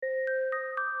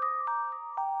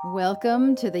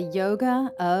Welcome to the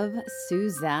Yoga of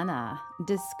Susanna,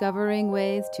 discovering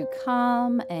ways to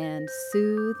calm and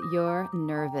soothe your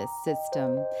nervous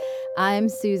system. I'm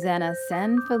Susanna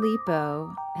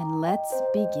Sanfilippo, and let's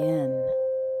begin.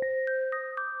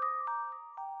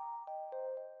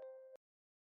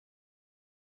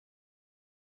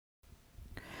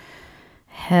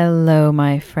 Hello,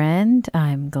 my friend.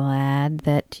 I'm glad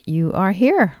that you are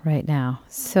here right now.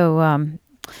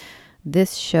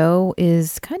 This show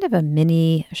is kind of a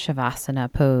mini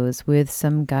Shavasana pose with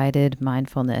some guided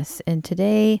mindfulness. And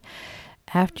today,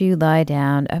 after you lie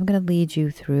down, I'm going to lead you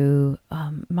through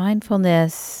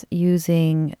mindfulness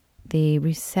using the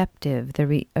receptive,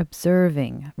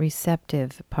 observing,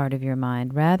 receptive part of your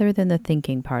mind rather than the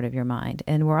thinking part of your mind.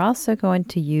 And we're also going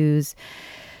to use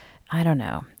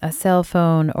a cell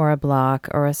phone or a block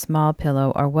or a small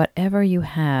pillow or whatever you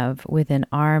have within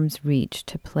arm's reach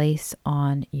to place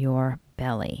on your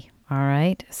belly. All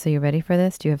right. So you ready for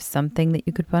this? Do you have something that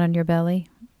you could put on your belly?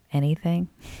 Anything?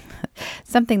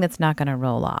 Something that's not going to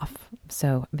roll off.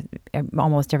 So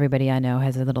almost everybody I know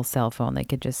has a little cell phone they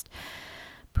could just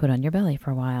put on your belly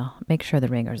for a while. Make sure the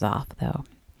ringer's off though.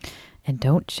 And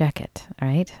don't check it. All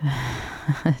right.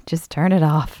 Just turn it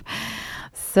off.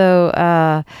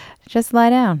 So just lie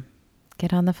down.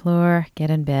 Get on the floor, get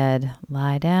in bed,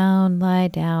 lie down, lie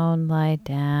down, lie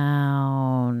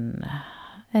down.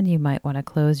 And you might want to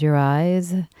close your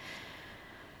eyes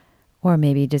or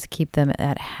maybe just keep them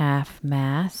at half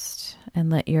mast and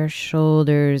let your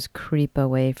shoulders creep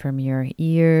away from your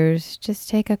ears. Just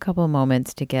take a couple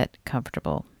moments to get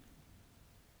comfortable.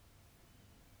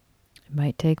 It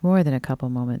might take more than a couple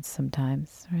moments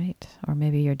sometimes, right? Or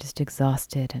maybe you're just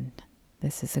exhausted and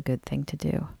this is a good thing to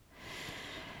do.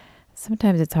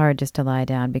 Sometimes it's hard just to lie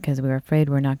down because we're afraid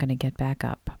we're not going to get back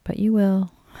up. But you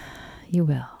will. You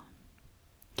will.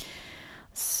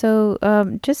 So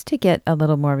just to get a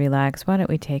little more relaxed, why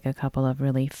don't we take a couple of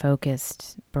really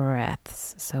focused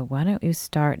breaths? So why don't you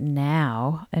start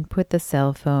now and put the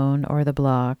cell phone or the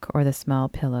block or the small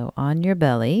pillow on your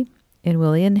belly. And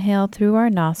we'll inhale through our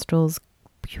nostrils,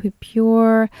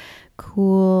 pure,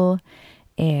 cool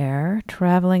air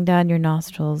traveling down your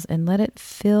nostrils, and let it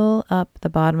fill up the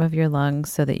bottom of your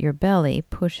lungs so that your belly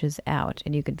pushes out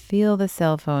and you can feel the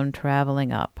cell phone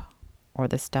traveling up, or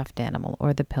the stuffed animal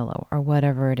or the pillow or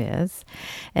whatever it is.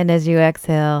 And as you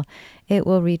exhale, it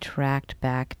will retract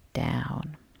back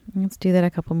down. Let's do that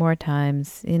a couple more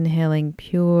times. Inhaling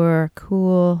pure,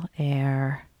 cool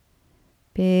air.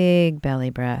 Big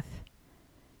belly breath.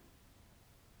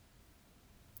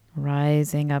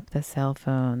 Rising up the cell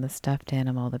phone, the stuffed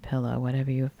animal, the pillow,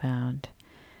 whatever you have found.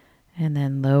 And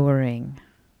then lowering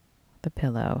the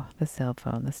pillow, the cell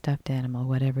phone, the stuffed animal,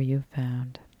 whatever you've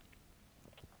found.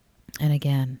 And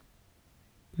again,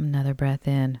 another breath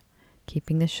in,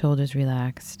 keeping the shoulders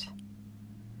relaxed.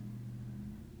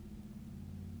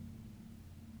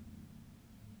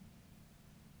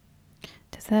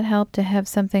 Does that help to have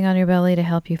something on your belly to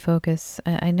help you focus?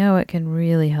 I know it can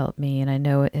really help me, and I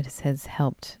know it has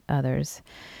helped others.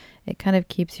 It kind of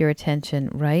keeps your attention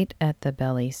right at the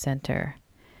belly center,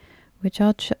 which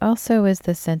also is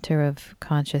the center of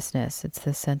consciousness. It's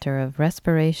the center of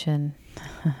respiration.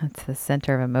 It's the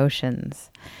center of emotions.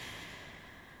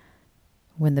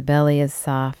 When the belly is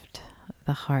soft,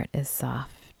 the heart is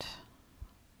soft.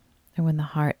 And when the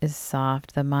heart is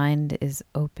soft, the mind is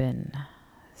open.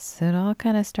 So it all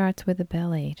kind of starts with the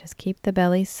belly. Just keep the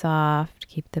belly soft,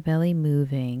 keep the belly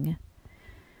moving.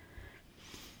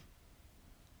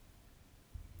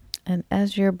 And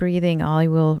as you're breathing, I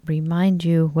will remind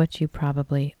you what you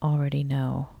probably already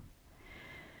know.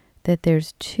 That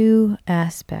there's two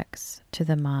aspects to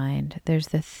the mind. There's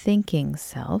the thinking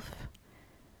self,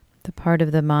 the part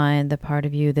of the mind, the part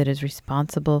of you that is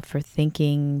responsible for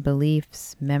thinking,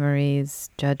 beliefs,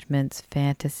 memories, judgments,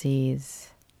 fantasies.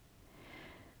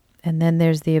 And then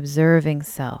there's the observing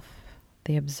self,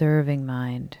 the observing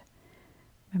mind.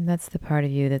 And that's the part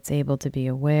of you that's able to be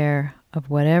aware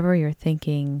of whatever you're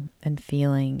thinking and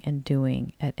feeling and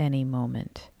doing at any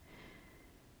moment.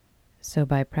 So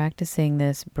by practicing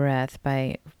this breath,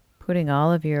 by putting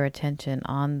all of your attention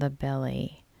on the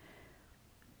belly,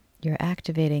 you're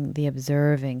activating the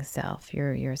observing self.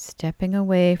 You're stepping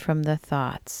away from the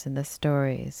thoughts and the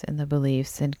stories and the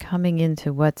beliefs and coming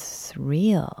into what's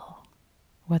real.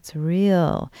 What's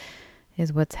real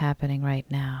is what's happening right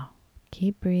now.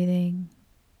 Keep breathing.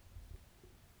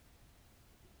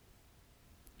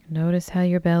 Notice how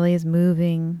your belly is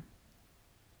moving.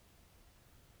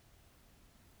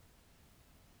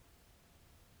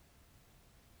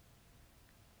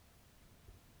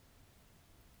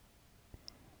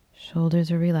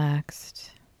 Shoulders are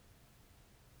relaxed.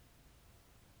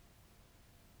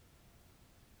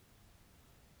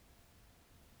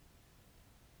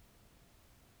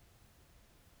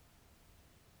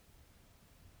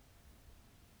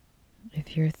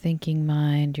 If your thinking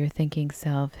mind, your thinking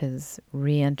self has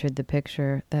re-entered the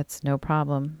picture, that's no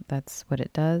problem. That's what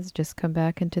it does. Just come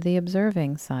back into the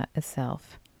observing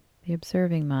self, the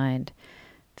observing mind,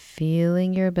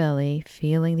 feeling your belly,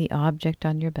 feeling the object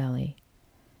on your belly,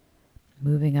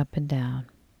 moving up and down.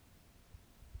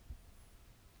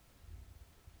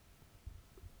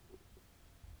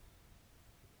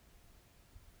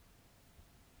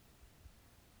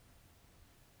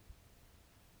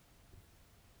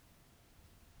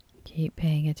 Keep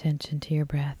paying attention to your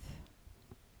breath.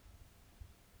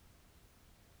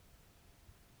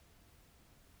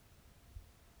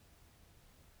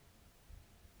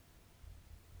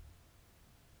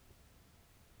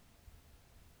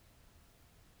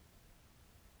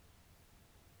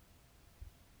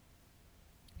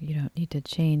 You don't need to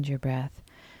change your breath,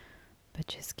 but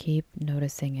just keep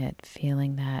noticing it,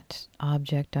 feeling that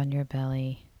object on your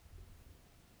belly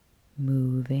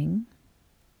moving.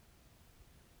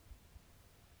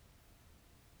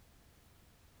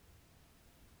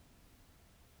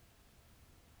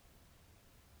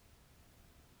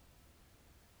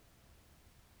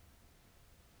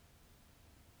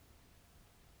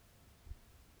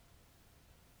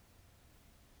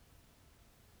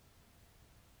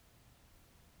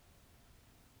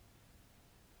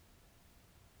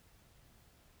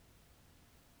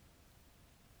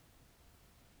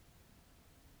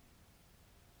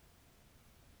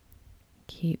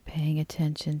 Keep paying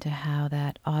attention to how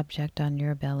that object on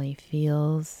your belly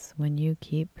feels when you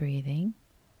keep breathing.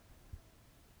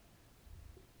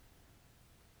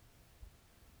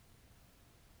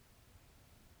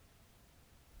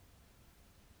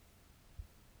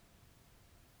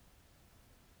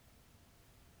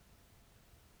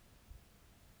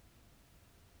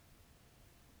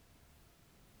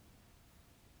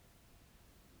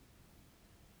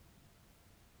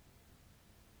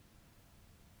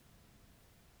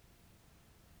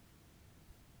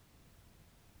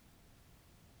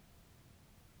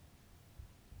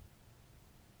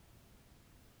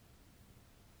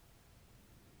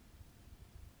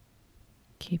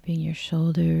 Keeping your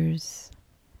shoulders,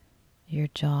 your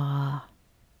jaw,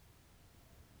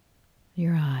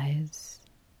 your eyes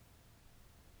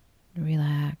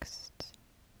relaxed.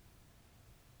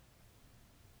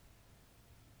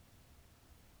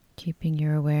 Keeping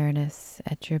your awareness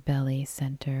at your belly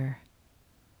center.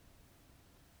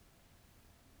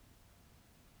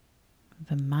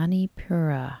 The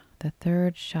Manipura, the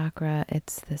third chakra,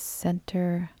 it's the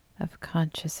center of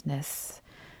consciousness.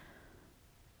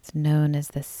 It's known as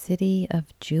the city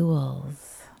of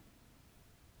jewels.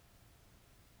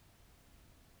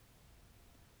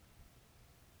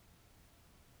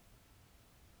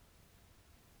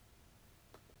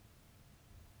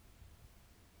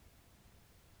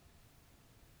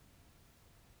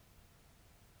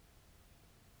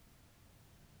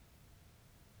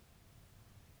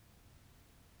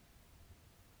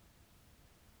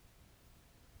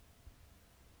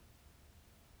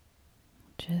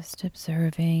 Just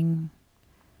observing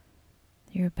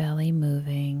your belly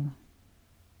moving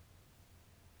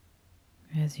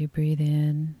as you breathe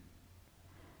in.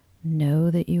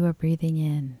 Know that you are breathing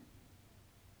in.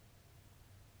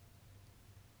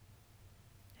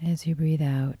 As you breathe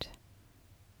out,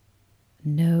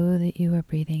 know that you are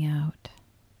breathing out.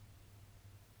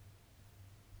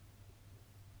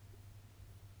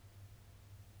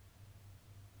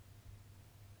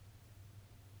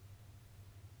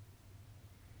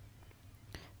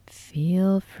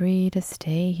 Feel free to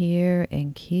stay here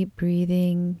and keep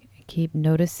breathing. Keep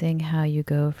noticing how you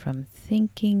go from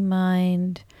thinking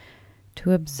mind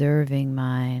to observing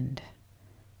mind.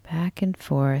 Back and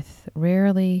forth.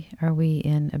 Rarely are we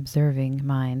in observing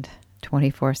mind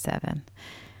 24/7.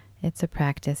 It's a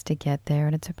practice to get there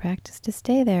and it's a practice to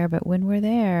stay there. But when we're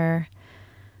there,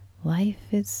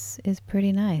 life is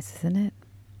pretty nice, isn't it?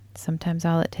 Sometimes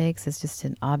all it takes is just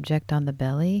an object on the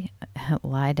belly.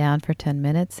 Lie down for 10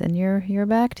 minutes and you're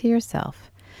back to yourself.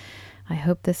 I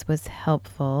hope this was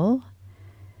helpful.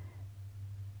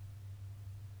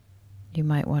 You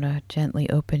might want to gently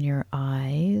open your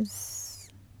eyes,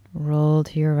 roll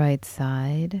to your right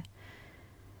side,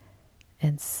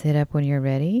 and sit up when you're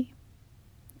ready,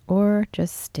 or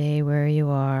just stay where you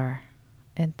are.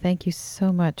 And thank you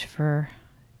so much for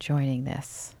joining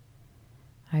this.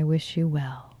 I wish you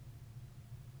well.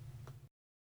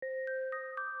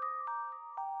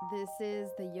 This is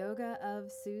the Yoga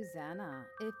of Susanna.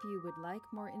 If you would like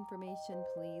more information,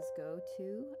 please go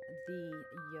to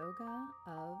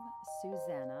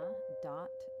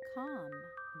theyogaofsusanna.com.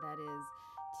 That is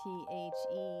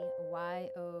THEYOGASUS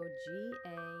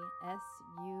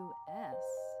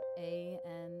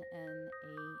ANNAH.com.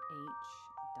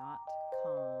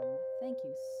 Thank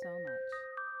you so